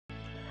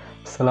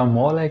আসসালামু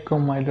আলাইকুম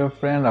my dear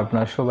friend,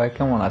 আপনারা সবাই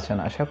কেমন আছেন?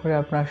 আশা করি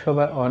আপনারা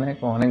সবাই অনেক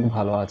অনেক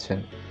ভালো আছেন।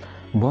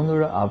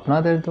 বন্ধুরা,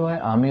 আপনাদের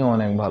দোয়ায় আমিও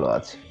অনেক ভালো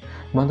আছি।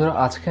 বন্ধুরা,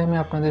 আজকে আমি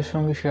আপনাদের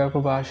সঙ্গে শেয়ার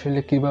করব আসলে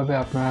কিভাবে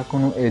আপনারা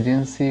কোনো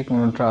এজেন্সি,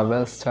 কোনো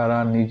ট্রাভেলস ছাড়া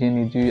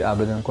নিজেই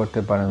আবেদন করতে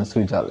পারেন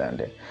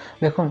সুইজারল্যান্ডে।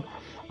 দেখুন,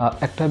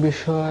 একটা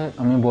বিষয়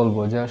আমি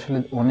বলবো যে আসলে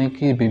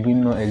অনেকেই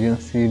বিভিন্ন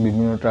এজেন্সি,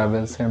 বিভিন্ন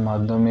ট্রাভেলসের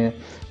মাধ্যমে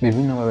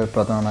বিভিন্নভাবে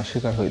প্রতারণার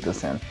শিকার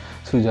হইতেছেন।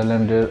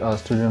 সুইজারল্যান্ডের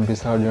স্টুডেন্ট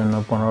ভিসার জন্য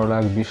 15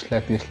 লাখ, 20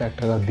 লাখ, 30 লাখ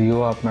টাকা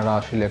দিয়েও আপনারা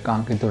আসলে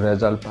কাঙ্ক্ষিত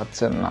রেজাল্ট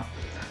পাচ্ছেন না।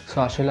 সো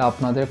আসলে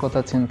আপনাদের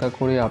কথা চিন্তা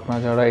করি, আপনারা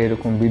যারা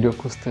এরকম ভিডিও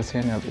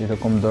খুঁজতেছেন,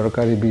 এরকম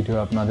দরকারি ভিডিও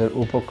আপনাদের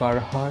উপকার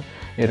হয়,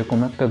 এরকম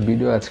একটা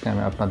ভিডিও আজকে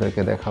আমি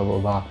আপনাদেরকে দেখাবো,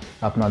 বা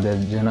আপনাদের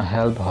যেন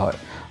হেল্প হয়,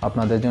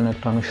 আপনাদের জন্য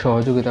একটু আমি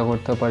সহযোগিতা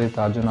করতে পারি,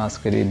 তার জন্য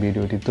আজকের এই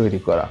ভিডিওটি তৈরি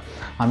করা।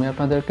 আমি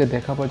আপনাদেরকে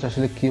দেখাবো যে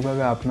আসলে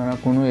কীভাবে আপনারা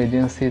কোনো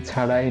এজেন্সি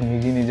ছাড়াই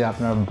নিজে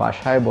আপনার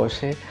বাসায়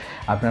বসে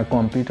আপনার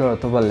কম্পিউটার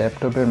অথবা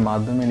ল্যাপটপের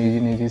মাধ্যমে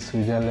নিজে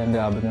সুইজারল্যান্ডে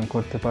আবেদন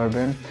করতে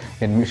পারবেন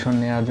অ্যাডমিশন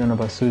নেওয়ার জন্য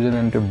বা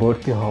সুইজারল্যান্ডে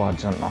ভর্তি হওয়ার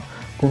জন্য।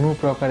 কোনো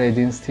প্রকার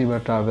এজেন্সি বা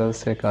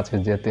ট্রাভেলসের কাছে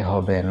যেতে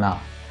হবে না।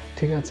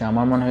 ঠিক আছে,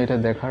 আমার মনে হয় এটা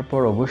দেখার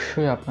পর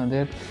অবশ্যই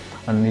আপনাদের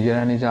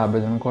নিজে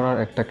আবেদন করার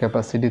একটা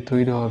ক্যাপাসিটি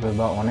তৈরি হবে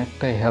বা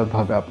অনেকটাই হেল্প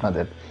হবে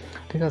আপনাদের।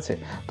 ঠিক আছে,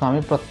 তো আমি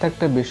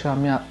প্রত্যেকটা বিষয়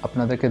আমি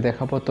আপনাদেরকে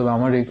দেখাবো, তবে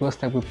আমার রিকোয়েস্ট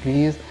থাকবে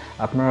প্লিজ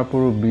আপনারা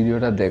পুরো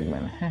ভিডিওটা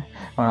দেখবেন। হ্যাঁ,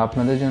 কারণ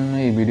আপনাদের জন্য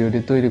এই ভিডিওটি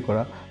তৈরি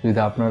করা, যদি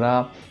আপনারা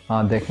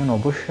দেখেন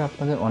অবশ্যই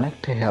আপনাদের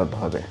অনেকটাই হেল্প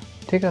হবে।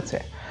 ঠিক আছে,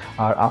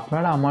 আর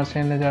আপনারা আমার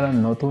চ্যানেলে যারা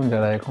নতুন,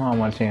 যারা এখনও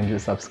আমার চ্যানেলটি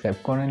সাবস্ক্রাইব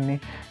করেননি,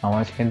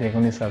 আমার চ্যানেলটি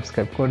এখনই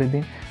সাবস্ক্রাইব করে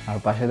দিন, আর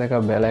পাশে থাকা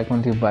বেল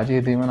আইকনটি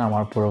বাজিয়ে দিবেন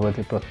আমার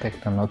পরবর্তী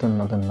প্রত্যেকটা নতুন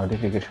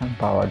নোটিফিকেশন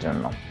পাওয়ার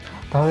জন্য।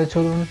 তাহলে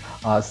চলুন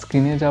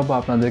স্ক্রিনে যাব,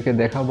 আপনাদেরকে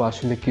দেখাবো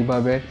আসলে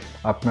কিভাবে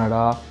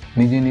আপনারা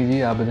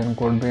নিজেই আবেদন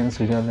করবেন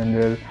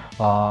সুইজারল্যান্ডের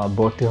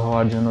ভর্তি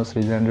হওয়ার জন্য,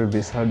 সুইজারল্যান্ডের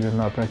ভিসার জন্য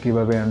আপনারা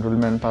কীভাবে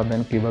এনরোলমেন্ট পাবেন,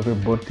 কীভাবে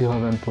ভর্তি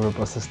হবেন, পুরো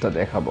প্রসেসটা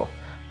দেখাবো।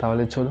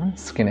 তাহলে চলুন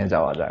স্ক্রিনে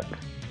যাওয়া যাক।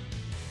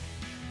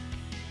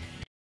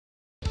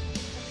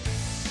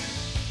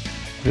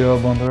 প্রিয়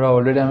বন্ধুরা,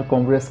 অলরেডি আমি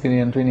কম্পিউটার স্ক্রিনে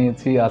এন্ট্রি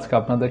নিয়েছি। আজকে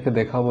আপনাদেরকে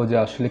দেখাবো যে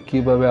আসলে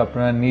কিভাবে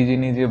আপনারা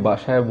নিজে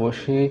বাসায়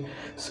বসে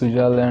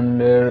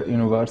সুইজারল্যান্ডের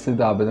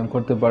ইউনিভার্সিটিতে আবেদন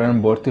করতে পারেন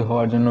ভর্তি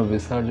হওয়ার জন্য,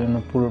 ভিসার জন্য।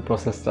 পুরো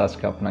প্রসেসটা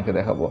আজকে আপনাকে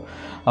দেখাবো।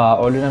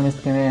 অলরেডি আমি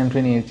স্ক্রিনে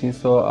এন্ট্রি নিয়েছি,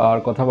 সো আর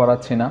কথা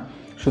বাড়াচ্ছি না,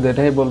 শুধু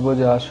এটাই বলবো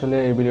যে আসলে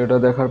এই ভিডিওটা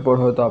দেখার পর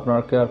হয়তো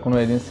আপনাকে আর কোনো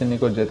এজেন্সির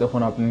নিকট যেতে হবে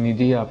না, আপনি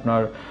নিজেই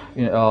আপনার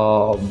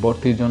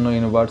ভর্তির জন্য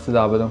ইউনিভার্সিটিতে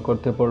আবেদন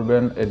করতে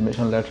পারবেন,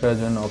 অ্যাডমিশন লেটারের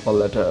জন্য, অফার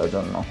লেটারের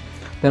জন্য।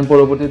 দেন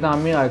পরবর্তীতে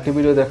আমি আরেকটি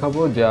ভিডিও দেখাবো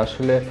যে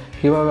আসলে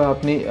কীভাবে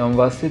আপনি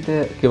ইউনিভার্সিটিতে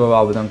কীভাবে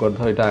আবেদন করতে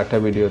হয়, এটা একটা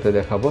ভিডিওতে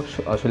দেখাবো।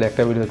 আসলে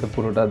একটা ভিডিওতে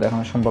পুরোটা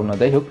দেখানো সম্ভব না,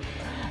 যাই হোক।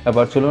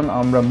 এবার চলুন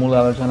আমরা মূল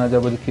আলোচনা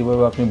যাবো যে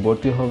কীভাবে আপনি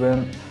ভর্তি হবেন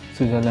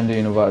সুইজারল্যান্ডের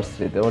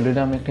ইউনিভার্সিটিতে। অলরেডি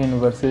আমি একটা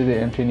ইউনিভার্সিটিতে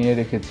এন্ট্রি নিয়ে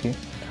রেখেছি।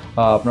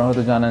 আপনারা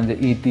হয়তো জানেন যে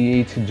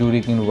ইটিএইচ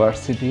জুরিক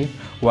ইউনিভার্সিটি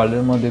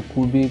ওয়ার্ল্ডের মধ্যে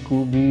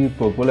খুবই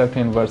পপুলার একটা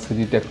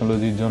ইউনিভার্সিটি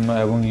টেকনোলজির জন্য,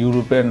 এবং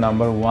ইউরোপের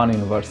number 1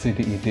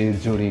 university ETH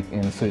Zurich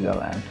in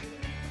Switzerland.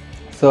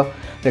 So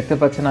দেখতে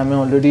পাচ্ছেন আমি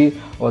অলরেডি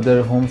ওদের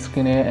হোম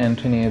স্ক্রিনে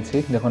এন্ট্রি নিয়েছি।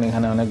 দেখুন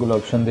এখানে অনেকগুলো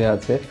অপশন দেওয়া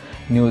আছে,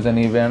 news and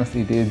events,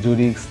 ETH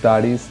Zurich,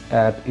 studies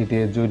at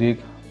ETH Zurich,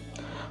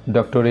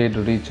 doctorate,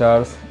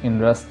 research,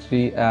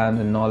 industry and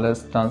knowledge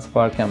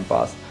transfer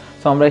campus.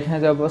 So আমরা এখানে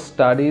যাব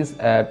স্টাডিজ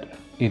অ্যাট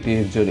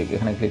ইটিএইচ জুরিক,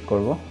 এখানে ক্লিক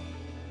করব।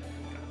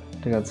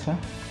 ঠিক আছে,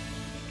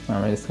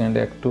 আমি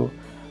স্ক্রিনটা একটু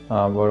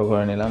বড়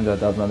করে নিলাম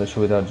যাতে আপনাদের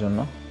সুবিধার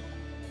জন্য।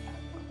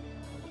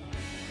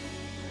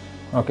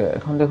 ওকে,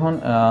 এখন দেখুন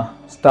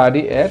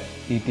স্টাডি অ্যাট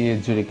ইটিএইচ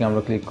জুরিকে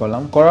আমরা ক্লিক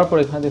করলাম। করার পর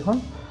এখানে দেখুন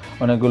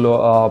অনেকগুলো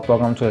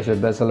প্রোগ্রাম চলেছে,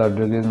 bachelor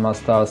degree,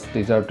 masters,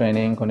 teacher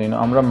training, continue.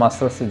 আমরা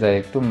মাস্টার্সে যাই,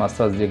 একটু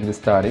মাস্টার্স ডিগ্রি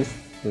স্টাডিজ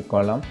ক্লিক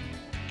করলাম।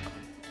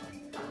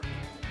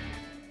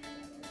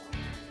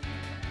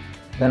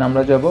 দেন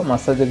আমরা যাব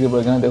মাস্টার্স ডিগ্রি,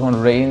 এখানে দেখুন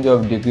range of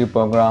degree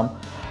programme,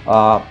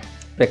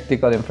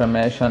 practical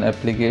information,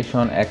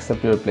 application,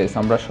 accept your place.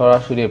 আমরা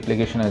সরাসরি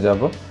অ্যাপ্লিকেশনে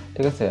যাব।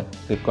 ঠিক আছে,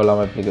 ক্লিক করলাম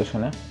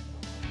অ্যাপ্লিকেশনে।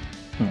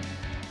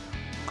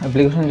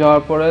 অ্যাপ্লিকেশন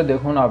যাওয়ার পরে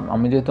দেখুন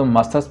আমি যেহেতু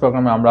মাস্টার্স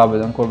প্রোগ্রামে আমরা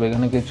আবেদন করবো,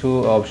 এখানে কিছু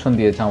অপশন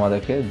দিয়েছে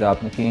আমাদেরকে যে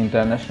আপনি কি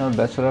ইন্টারন্যাশনাল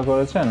ব্যাচেলর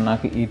করেছেন,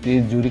 নাকি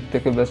ইটিএইচ জুরিক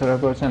থেকে ব্যাচেলর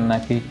করেছেন,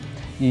 নাকি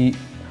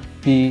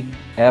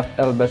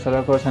ইপিএফএল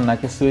ব্যাচেলর করেছেন,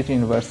 নাকি সুইচ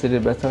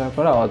ইউনিভার্সিটির ব্যাচেলর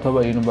করা, অথবা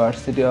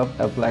university of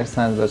applied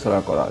science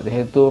bachelor করা।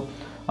 যেহেতু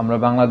আমরা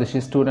বাংলাদেশি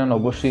স্টুডেন্ট,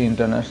 অবশ্যই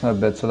ইন্টারন্যাশনাল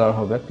ব্যাচেলর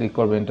হবে, ক্লিক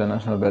করবো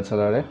ইন্টারন্যাশনাল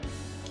ব্যাচেলারে।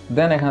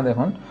 দেন এখানে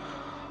দেখুন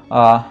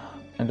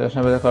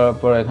ইন্টারন্যাশনাল ব্যাচেলর করার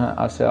পর এখানে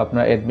আছে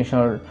আপনার admission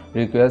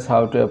request,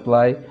 how to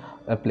apply,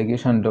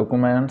 application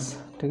documents.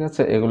 ঠিক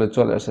আছে, এগুলো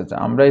চলে এসেছে।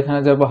 আমরা এখানে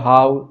যাব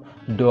how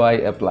do I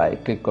apply,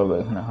 click করবো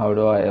এখানে হাউ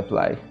ডু আই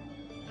অ্যাপ্লাই।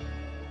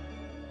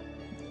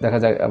 দেখা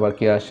যাক আবার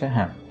কি আসে।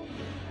 হ্যাঁ,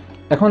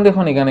 এখন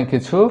দেখুন এখানে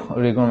কিছু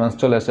রিকোয়ারমেন্টস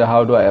চলে আসে।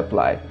 হাউ ডু আই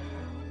অ্যাপ্লাই,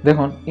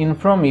 দেখুন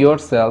ইনফর্ম ইয়োর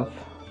সেলফ,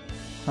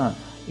 হ্যাঁ,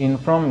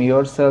 inform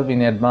your self in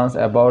advance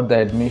about the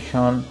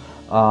admission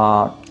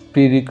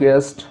pre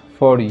request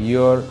for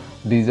your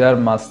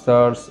desired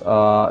master's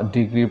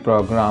degree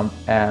program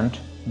and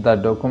the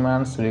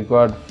documents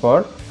required for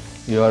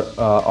your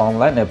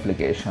online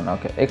application.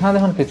 ওকে, এখানে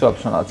দেখুন কিছু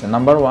option আছে।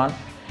 Number 1,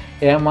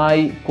 am I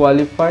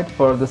qualified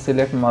for the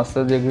select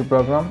master degree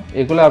program?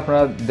 এগুলো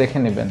আপনারা দেখে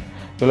নেবেন।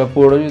 এগুলো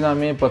পুরো যদি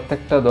আমি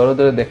প্রত্যেকটা ধরে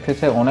ধরে দেখতে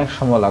চাই অনেক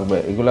সময় লাগবে,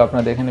 এগুলো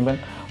আপনারা দেখে নেবেন।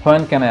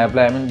 when can I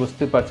apply, I mean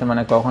বুঝতে পারছেন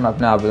মানে কখন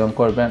আপনি আবেদন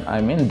করবেন, I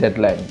mean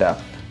ডেডলাইনটা।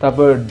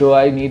 তারপর do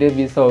I need a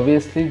visa,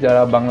 obviously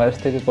যারা বাংলাদেশ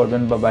থেকে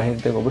করবেন বা বাহির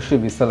থেকে অবশ্যই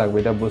ভিসা লাগবে,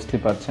 এটা বুঝতে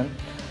পারছেন।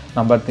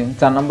 নাম্বার 3,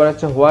 4 নাম্বার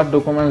হচ্ছে what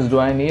documents do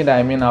I need,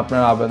 I mean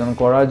আপনার আবেদন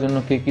করার জন্য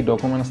কী কী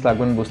ডকুমেন্টস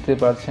লাগবেন বুঝতে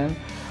পারছেন।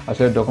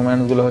 আসলে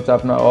ডকুমেন্টসগুলো হচ্ছে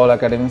আপনার all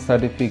academic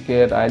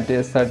certificate,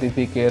 IELTS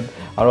certificate,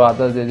 আরও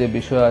আদার্স যে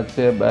বিষয়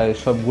আছে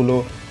সবগুলো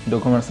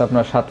ডকুমেন্টস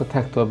আপনার সাথে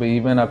থাকতে হবে।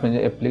 ইভেন আপনি যে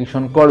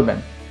অ্যাপ্লিকেশন করবেন,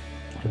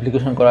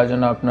 অ্যাপ্লিকেশন করার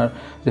জন্য আপনার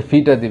যে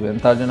ফিটা দিবেন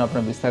তার জন্য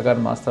আপনার ভিসা কার্ড,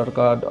 মাস্টার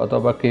কার্ড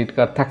অথবা ক্রেডিট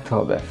কার্ড থাকতে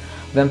হবে।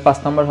 দেন 5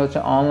 নাম্বার হচ্ছে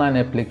অনলাইন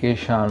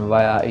অ্যাপ্লিকেশন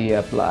ভায়া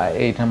অ্যাপ্লাই,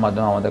 এইটার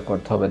মাধ্যমে আমাদের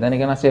করতে হবে। দেন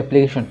এখানে আছে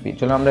অ্যাপ্লিকেশন ফি।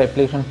 চলো আমরা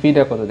অ্যাপ্লিকেশন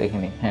ফিটা কত দেখে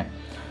নিই। হ্যাঁ,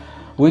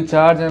 উই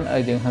চার্জ অ্যান্ড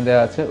এই যেখানে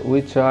দেওয়া আছে we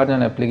charge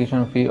and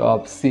application fee of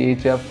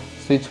CHF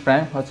switch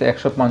Frank হচ্ছে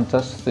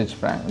 150 সুইচ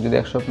ফ্র্যাঙ্ক। যদি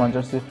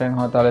 150 সুইচ ফ্র্যাঙ্ক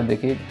হয় তাহলে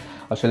দেখি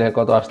আসলে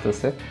কত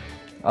আসতেছে।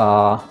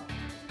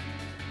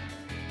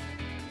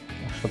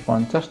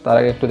 150, তার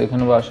আগে একটু দেখে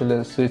নেবো আসলে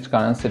সুইচ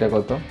কারেন্সিটা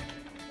কত।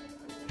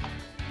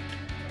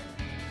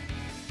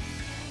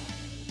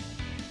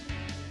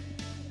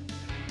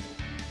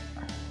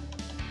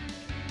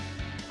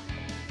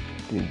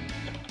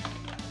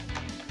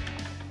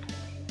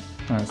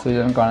 হ্যাঁ, সুইচ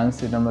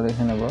কারেন্সিটা আমরা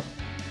দেখে নেব।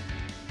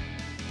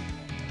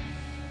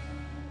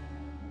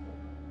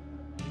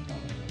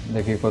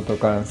 দেখি কত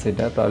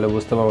কারেন্সিটা, তাহলে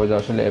বুঝতে পারবো যে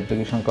আসলে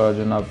অ্যাপ্লিকেশন করার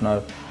জন্য আপনার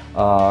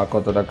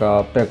কত টাকা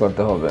পে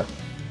করতে হবে।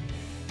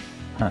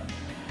 হ্যাঁ,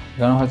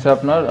 এখানে হচ্ছে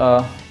আপনার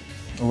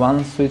 1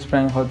 সুইচ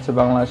ফ্র্যাঙ্ক হচ্ছে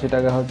বাংলাদেশি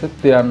টাকা হচ্ছে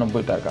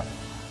 93 টাকা।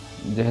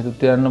 যেহেতু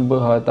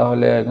 93 হয়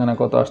তাহলে এখানে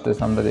কত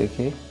আসতেছে আমরা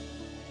দেখি।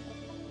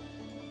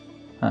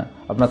 হ্যাঁ,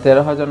 আপনার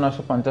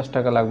 13,950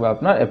 টাকা লাগবে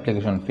আপনার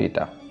অ্যাপ্লিকেশন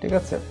ফিটা, ঠিক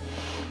আছে।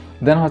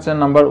 দেন হচ্ছে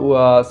নাম্বার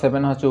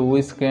 7 হচ্ছে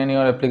we scan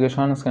your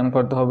application, scan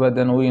করতে হবে।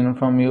 Then we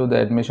inform you the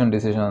admission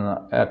decision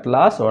at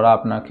last, ওরা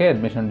আপনাকে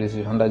অ্যাডমিশন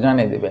ডিসিশনটা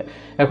জানিয়ে দেবে।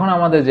 এখন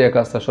আমাদের যে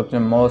কাজটা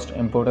সবচেয়ে মোস্ট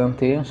ইম্পর্টেন্ট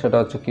থিং সেটা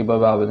হচ্ছে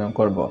কীভাবে আবেদন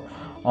করব।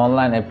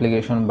 অনলাইন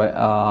অ্যাপ্লিকেশন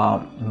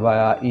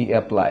ভায়া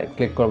অ্যাপ্লাই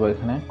ক্লিক করবো।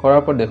 এখানে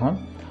করার পর দেখুন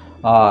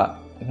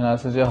এখানে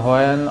আছে যে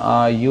when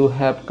you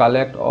have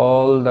collect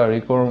all the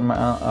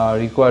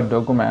required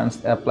documents,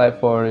 apply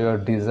for your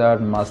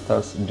desired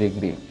master's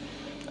degree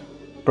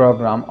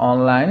program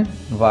online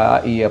via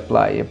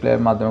apply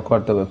এর মাধ্যমে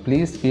করতে হবে।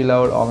 Please fill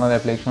out online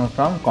application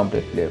form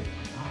completely,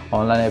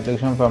 online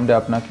application ফর্মটি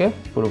আপনাকে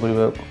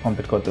পুরোপুরিভাবে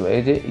কমপ্লিট করতে হবে।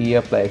 এই যে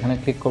অ্যাপ্লাই এখানে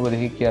ক্লিক করবো,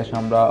 দেখি কি আসে।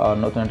 আমরা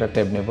নতুন একটা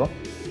ট্যাব নেব।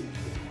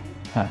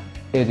 হ্যাঁ,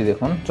 এই যে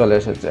দেখুন চলে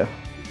এসেছে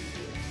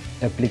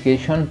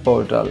অ্যাপ্লিকেশন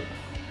পোর্টাল।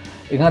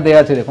 এখানে দেওয়া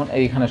আছে দেখুন,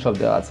 এইখানে সব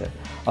দেওয়া আছে।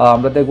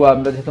 আমরা দেখবো,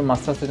 আমরা যেহেতু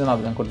মাস্টার্সের জন্য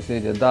আবেদন করতেছি,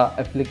 এই যে দ্য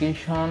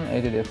অ্যাপ্লিকেশন,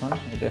 এই যে দেখুন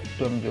এটা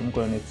একটু আমি জুম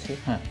করে নিচ্ছি।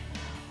 হ্যাঁ,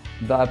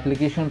 the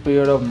application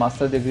period of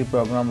master degree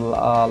programme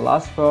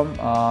last from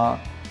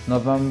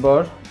November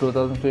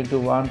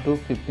 2021 two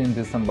 15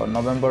 December.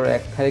 November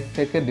 1 তারিখ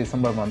থেকে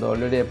ডিসেম্বর পর্যন্ত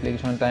অলরেডি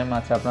অ্যাপ্লিকেশন টাইম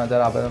আছে। আপনারা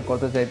যারা আবেদন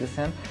করতে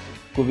চাইতেছেন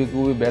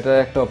খুবই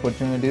বেটার একটা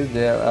অপরচুনিটি,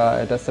 যে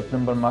এটা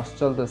সেপ্টেম্বর মাস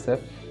চলতেছে,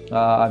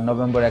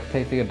 নভেম্বর 1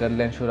 তারিখ থেকে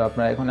ডেডলাইন শুরু,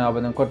 আপনারা এখানে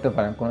আবেদন করতে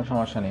পারেন, কোনো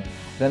সমস্যা নেই।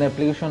 দেন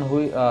অ্যাপ্লিকেশন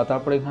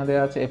তারপরে এখানে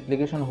দেওয়া আছে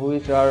application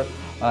which are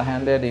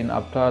handed in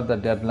after the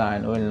deadline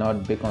will not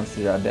be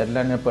consider.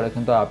 ডেডলাইনের পরে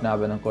কিন্তু আপনি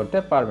আবেদন করতে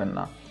পারবেন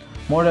না।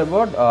 More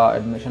about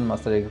admission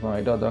master degree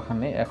programme, এটাও দরকার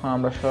নেই। এখন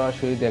আমরা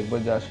সরাসরি দেখবো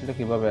যে আসলে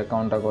কীভাবে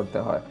অ্যাকাউন্টটা করতে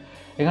হয়।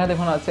 এখানে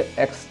দেখুন আছে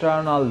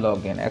external log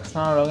in.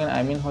 External log in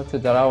I mean হচ্ছে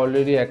যারা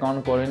অলরেডি অ্যাকাউন্ট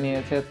করে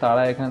নিয়েছে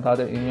তারা এখানে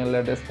তাদের ইমেল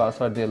অ্যাড্রেস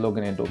পাসওয়ার্ড দিয়ে লগ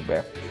ইনে ঢুকবে।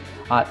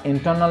 আর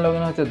ইন্টারনাল লগ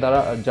ইন হচ্ছে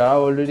যারা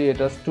অলরেডি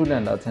এটা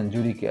স্টুডেন্ট আছেন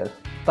জুডিকের,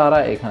 তারা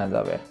এখানে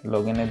যাবে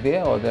লগ ইনে দিয়ে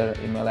ওদের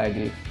ইমেল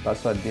আইডি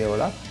পাসওয়ার্ড দিয়ে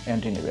ওরা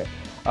এন্ট্রি নেবে।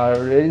 আর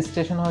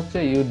রেজিস্ট্রেশন হচ্ছে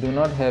you do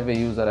not have a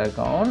user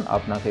account,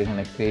 আপনাকে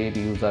এখানে ক্রিয়েট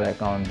ইউজার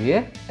অ্যাকাউন্ট দিয়ে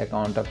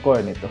অ্যাকাউন্টটা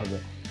করে নিতে হবে।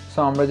 সো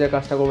আমরা যে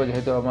কাজটা করবো,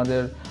 যেহেতু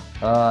আমাদের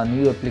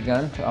নিউ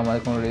অ্যাপ্লিক্যান্ট,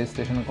 আমাদের কোনো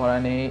রেজিস্ট্রেশন করা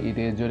নেই, ইট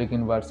ইজ জুরিক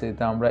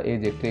ইউনিভার্সিটিতে, আমরা এই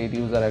যে ক্রিয়েট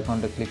ইউজার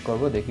অ্যাকাউন্টে ক্লিক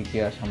করবো, দেখি কি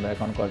আসে। আমরা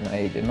অ্যাকাউন্ট করার জন্য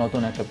এই যে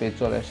নতুন একটা পেজ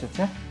চলে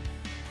এসেছে,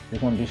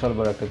 দেখুন বিশাল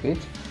বড় একটা পেজ।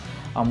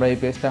 আমরা এই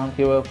পেজটা এখন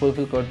কীভাবে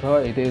ফুলফিল করতে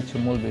হয় এটাই হচ্ছে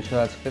মূল বিষয়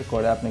আজকের,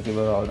 করে আপনি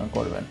কীভাবে আবেদন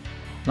করবেন।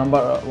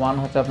 নাম্বার 1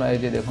 হচ্ছে আপনার এই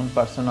যে দেখুন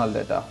পার্সোনাল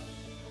ডেটা,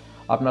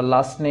 আপনার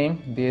লাস্ট নেম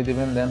দিয়ে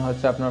দিবেন। দেন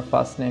হচ্ছে আপনার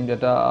ফার্স্ট নেম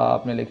যেটা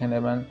আপনি লিখে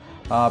নেবেন,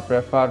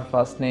 প্রেফার্ড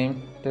ফার্স্ট নেম,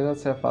 ঠিক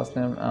আছে, ফার্স্ট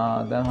নেম।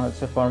 দেন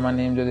হচ্ছে ফর্মাল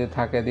নেম যদি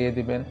থাকে দিয়ে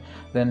দিবেন।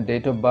 দেন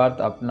ডেট অফ বার্থ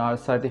আপনার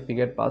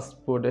সার্টিফিকেট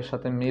পাসপোর্টের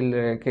সাথে মিল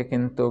রেখে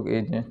কিন্তু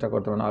এই জিনিসটা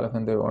করতে হবে, নাহলে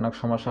কিন্তু অনেক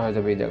সমস্যা হয়ে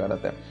যাবে এই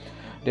জায়গাটাতে।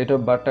 ডেট অফ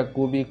বার্থটা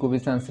খুবই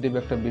সেন্সিটিভ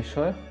একটা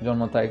বিষয়,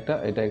 জন্ম তারিখটা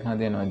এটা এখানে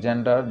দিয়ে নেবেন।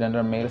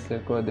 জেন্ডার মেল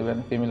সিলেক্ট করে দেবেন,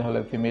 ফিমেল হলে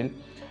ফিমেল।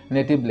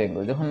 নেটিভ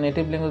ল্যাঙ্গুয়েজ, দেখুন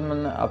নেটিভ ল্যাঙ্গুয়েজ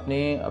মানে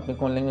আপনি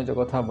কোন ল্যাঙ্গুয়েজে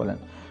কথা বলেন,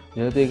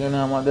 যেহেতু এখানে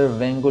আমাদের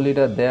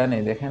বেঙ্গলিটা দেয়া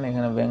নেই, দেখেন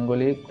এখানে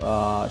বেঙ্গলি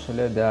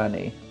আসলে দেয়া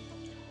নেই।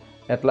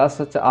 অ্যাট লাস্ট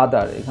হচ্ছে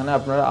আদার, এখানে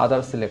আপনারা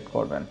আদার সিলেক্ট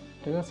করবেন,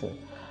 ঠিক আছে।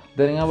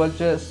 দেন এখানে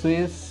বলছে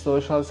সুইস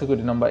সোশ্যাল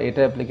সিকিউরিটি নাম্বার,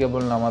 এটা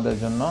অ্যাপ্লিকেবল না আমাদের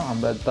জন্য।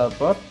 আমরা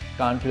তারপর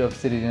কান্ট্রি অফ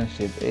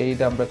সিটিজেনশিপ,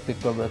 এইটা আমরা ক্লিক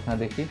করবো। এখানে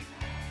দেখি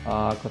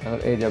কোথাও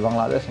এই যে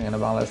বাংলাদেশ, এখানে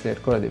বাংলাদেশ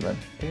সিলেক্ট করে দিবেন,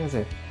 ঠিক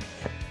আছে।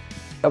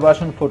 এবার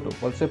আসুন ফটো,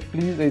 বলছে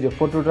প্লিজ এই যে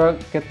ফটোটার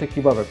ক্ষেত্রে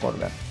কীভাবে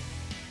করবেন,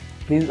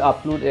 please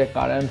upload A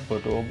current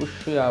photo,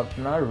 অবশ্যই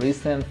আপনার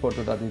রিসেন্ট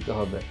ফটোটা দিতে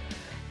হবে।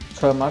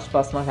 6 মাস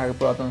 5 মাস আগে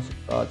পুরাতন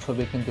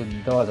ছবি কিন্তু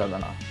দেওয়া যাবে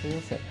না, ঠিক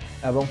আছে।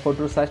 এবং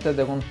ফটোর সাইজটা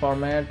দেখুন,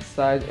 format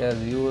size as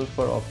use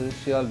for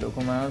official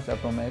documents,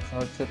 অ্যাপ্রোম্যাক্স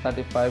হচ্ছে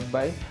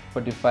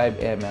 35/45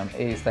 mm,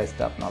 এই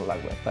সাইজটা আপনার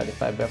লাগবে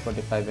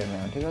 35/45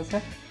 mm, ঠিক আছে।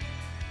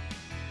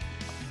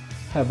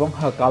 এবং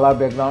কালার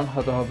ব্যাকগ্রাউন্ড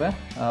হতে হবে।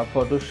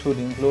 Photo should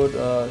include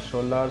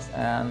shoulders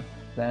and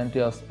plenty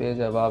of speech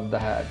above the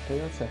head,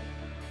 ঠিক আছে।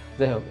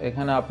 যাই হোক,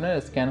 এখানে আপনি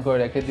স্ক্যান করে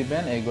রেখে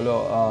দিবেন, এইগুলো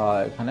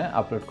এখানে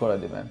আপলোড করে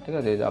দিবেন, ঠিক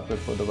আছে। এই যে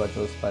আপলোড ফটো বা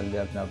চুজ ফাইল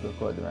দিয়ে আপনি আপলোড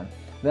করে দেবেন।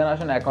 দেন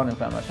আসুন অ্যাকাউন্ট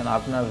ইনফরমেশন,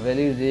 আপনার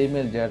ভ্যালিড যে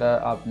ইমেল, যেটা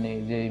আপনি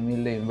যে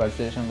ইমেল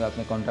ইউনিভার্সিটির সঙ্গে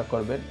আপনি কন্ট্যাক্ট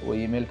করবেন, ওই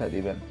ইমেলটা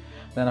দিবেন।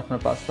 দেন আপনার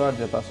পাসওয়ার্ড,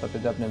 যে পাসওয়ার্ডে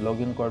যে আপনি লগ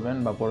ইন করবেন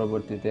বা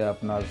পরবর্তীতে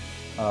আপনার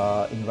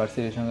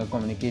ইউনিভার্সিটির সঙ্গে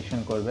কমিউনিকেশন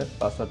করবেন,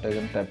 পাসওয়ার্ডটা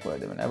এখানে টাইপ করে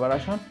দেবেন। এবার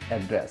আসুন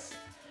অ্যাড্রেস,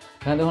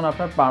 এখানে দেখুন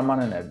আপনার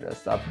পার্মানেন্ট অ্যাড্রেস,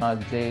 আপনার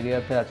যে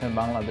এরিয়াতে আছেন,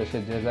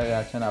 বাংলাদেশের যে জায়গায়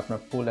আছেন, আপনার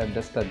ফুল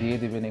অ্যাড্রেসটা দিয়ে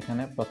দিবেন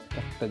এখানে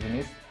প্রত্যেকটা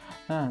জিনিস,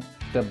 হ্যাঁ,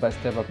 স্টেপ বাই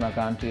স্টেপ আপনার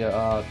কান্ট্রি,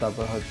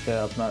 তারপর হচ্ছে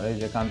আপনার এই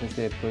যে কান্ট্রি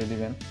সিলেক্ট করে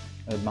দিবেন,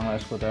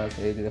 বাংলাদেশ কোথায় আছে,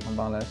 এই যে দেখুন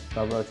বাংলাদেশ।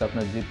 তারপর হচ্ছে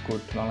আপনার জিপ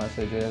কোড,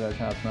 বাংলাদেশের যে জায়গায়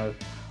আছেন আপনার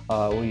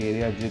ওই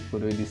এরিয়ার জিপ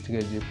কোড, ওই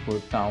ডিস্ট্রিক্টের জিপ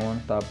কোড, টাউন,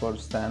 তারপর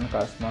stand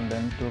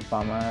কারেসপন্ডেন্ট two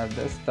permanent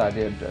address,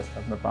 study address,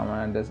 আপনার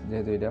পার্মানেন্ট অ্যাড্রেস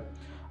যেহেতু এটা,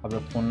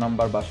 আপনার ফোন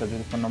নাম্বার, বাসার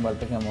যদি ফোন নাম্বার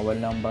থেকে মোবাইল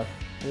নাম্বার,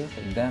 ঠিক আছে।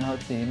 দেন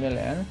হচ্ছে email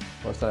and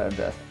postal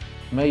address,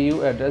 may you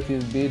address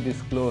is B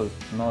disclose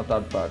no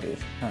third parties,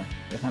 হ্যাঁ,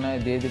 এখানে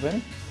দিয়ে দিবেন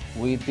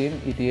উইথিন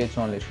ইটিএইচ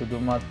অনলি,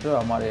 শুধুমাত্র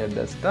আমার এই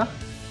অ্যাড্রেসটা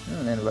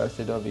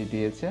ইউনিভার্সিটি অফ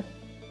ইটিএইচে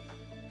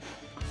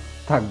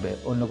থাকবে,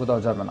 অন্য কোথাও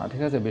যাবে না,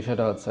 ঠিক আছে।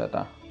 বিষয়টা হচ্ছে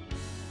এটা।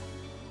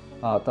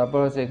 তারপর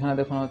হচ্ছে এখানে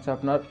দেখুন হচ্ছে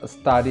আপনার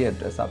স্টাডি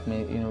অ্যাড্রেস, আপনি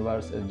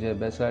ইউনিভার্সিটি যে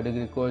ব্যাচেলার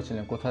ডিগ্রি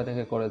করেছিলেন, কোথা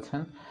থেকে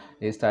করেছেন,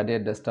 এই স্টাডি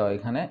অ্যাড্রেসটাও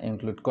এখানে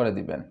ইনক্লুড করে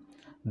দিবেন।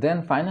 দেন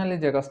ফাইনালি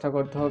যে কাজটা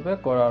করতে হবে,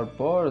 করার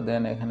পর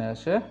দেন এখানে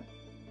এসে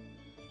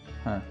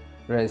হ্যাঁ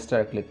রেজিস্টার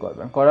ক্লিক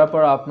করবেন, করার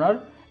পর আপনার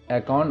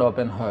অ্যাকাউন্ট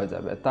ওপেন হয়ে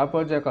যাবে।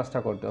 তারপর যে কাজটা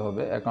করতে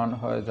হবে, অ্যাকাউন্ট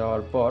হয়ে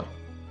যাওয়ার পর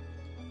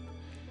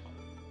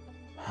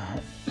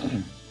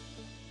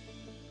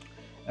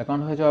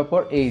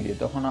এই যে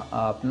তখন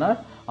আপনার,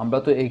 আমরা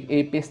তো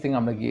এই পেজ থেকে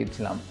আমরা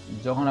গিয়েছিলাম,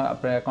 যখন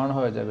আপনার অ্যাকাউন্ট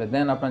হয়ে যাবে,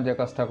 দেন আপনার যে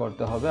কাজটা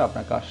করতে হবে,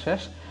 আপনার কাজ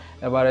শেষ।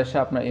 এবার এসে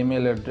আপনার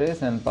ইমেল অ্যাড্রেস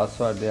অ্যান্ড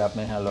পাসওয়ার্ড দিয়ে আপনি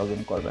এখানে লগ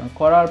ইন করবেন।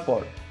 করার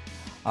পর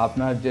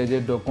আপনার যে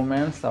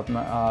ডকুমেন্টস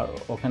আপনার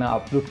ওখানে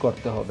আপলোড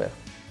করতে হবে,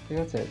 ঠিক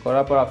আছে।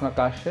 করার পর আপনার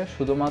কাজ শেষ,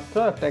 শুধুমাত্র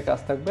একটাই কাজ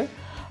থাকবে,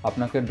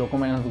 আপনাকে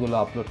ডকুমেন্টসগুলো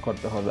আপলোড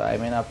করতে হবে।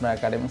 আপনার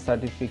academic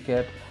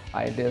certificate,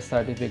 IDs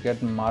certificate,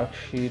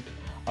 marksheet,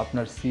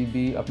 আপনার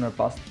সিবি, আপনার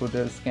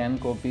পাসপোর্টের scan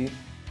copy,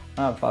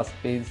 first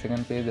page,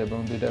 second page এবং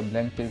 2টা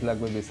ব্ল্যাঙ্ক পেজ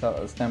লাগবে ভিসা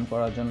স্ট্যাম্প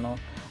করার জন্য।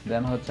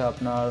 দেন হচ্ছে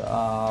আপনার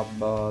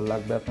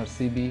লাগবে আপনার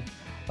সিবি,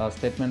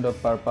 স্টেটমেন্ট অফ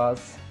পারপাস,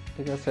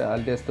 ঠিক আছে,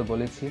 আইডিএস তো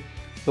বলেছি।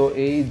 তো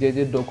এই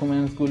যে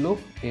ডকুমেন্টসগুলো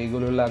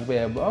এইগুলো লাগবে,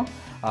 এবং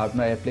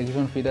আপনার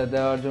অ্যাপ্লিকেশন ফিটা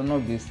দেওয়ার জন্য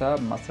ভিসা,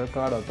 মাস্টার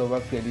কার্ড অথবা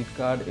ক্রেডিট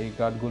কার্ড, এই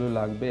কার্ডগুলো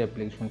লাগবে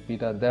অ্যাপ্লিকেশন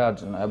ফিটা দেওয়ার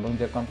জন্য। এবং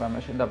যে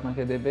কনফার্মেশনটা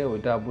আপনাকে দেবে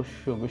ওইটা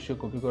অবশ্যই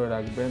কপি করে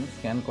রাখবেন,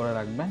 স্ক্যান করে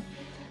রাখবেন।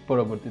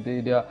 পরবর্তীতে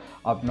এটা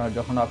আপনার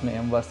যখন আপনি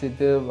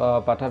এমবাসিতে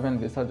পাঠাবেন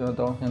ভিসার জন্য,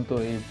 তখন কিন্তু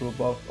এই প্রুফ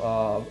অফ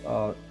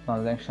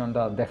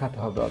ট্রানজ্যাকশনটা দেখাতে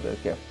হবে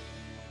ওদেরকে।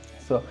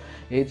 সো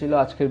এই ছিল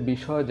আজকের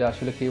বিষয়, যে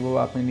আসলে কীভাবে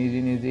আপনি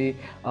নিজেই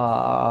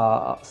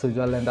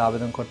সুইজারল্যান্ডে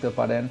আবেদন করতে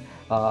পারেন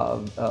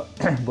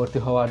ভর্তি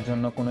হওয়ার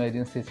জন্য, কোনো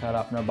এজেন্সি ছাড়া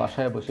আপনার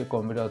বাসায় বসে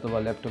কম্পিউটার অথবা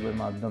ল্যাপটপের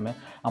মাধ্যমে।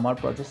 আমার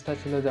প্রচেষ্টা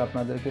ছিল যে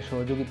আপনাদেরকে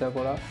সহযোগিতা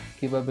করা,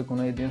 কীভাবে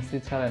কোনো এজেন্সি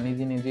ছাড়া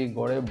নিজেই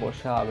ঘরে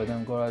বসে আবেদন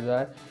করা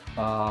যায়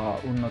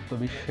উন্নত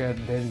বিশ্বের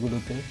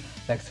দেশগুলোতে,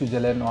 like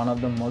Switzerland, one of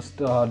the most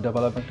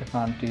developed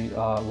country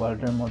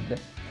ওয়ার্ল্ডের মধ্যে।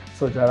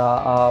 সো যারা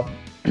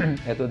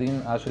এতদিন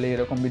আসলে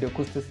এরকম ভিডিও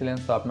খুঁজতেছিলেন,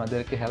 সো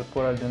আপনাদেরকে হেল্প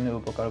করার জন্য,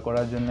 উপকার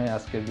করার জন্যই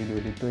আজকের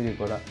ভিডিওটি তৈরি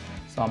করা।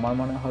 সো আমার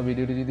মনে হয়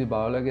ভিডিওটি যদি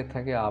ভালো লাগে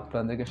থাকে,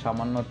 আপনাদেরকে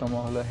সামান্যতম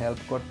হলেও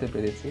হেল্প করতে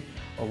পেরেছি,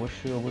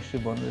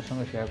 অবশ্যই বন্ধুদের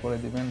সঙ্গে শেয়ার করে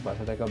দিবেন,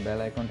 পাশে থাকা বেল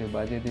আইকনটি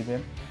বাজিয়ে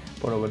দিবেন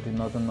পরবর্তী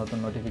নতুন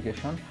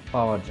নোটিফিকেশন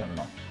পাওয়ার জন্য।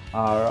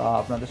 আর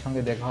আপনাদের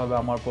সঙ্গে দেখা হবে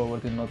আমার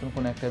পরবর্তী নতুন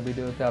কোনো একটা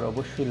ভিডিওতে। আর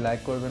অবশ্যই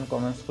লাইক করবেন,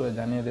 কমেন্টস করে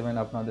জানিয়ে দেবেন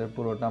আপনাদের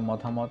পুরোটা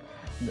মতামত।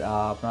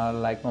 আপনারা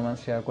লাইক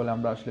কমেন্টস শেয়ার করলে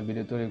আমরা আসলে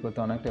ভিডিও তৈরি করতে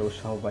অনেকটাই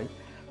উৎসাহ পাই।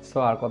 সো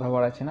আর কথা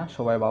বাড়াচ্ছি না,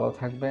 সবাই ভালো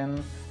থাকবেন,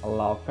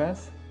 আল্লাহ হাফেজ,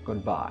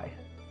 গুড বাই।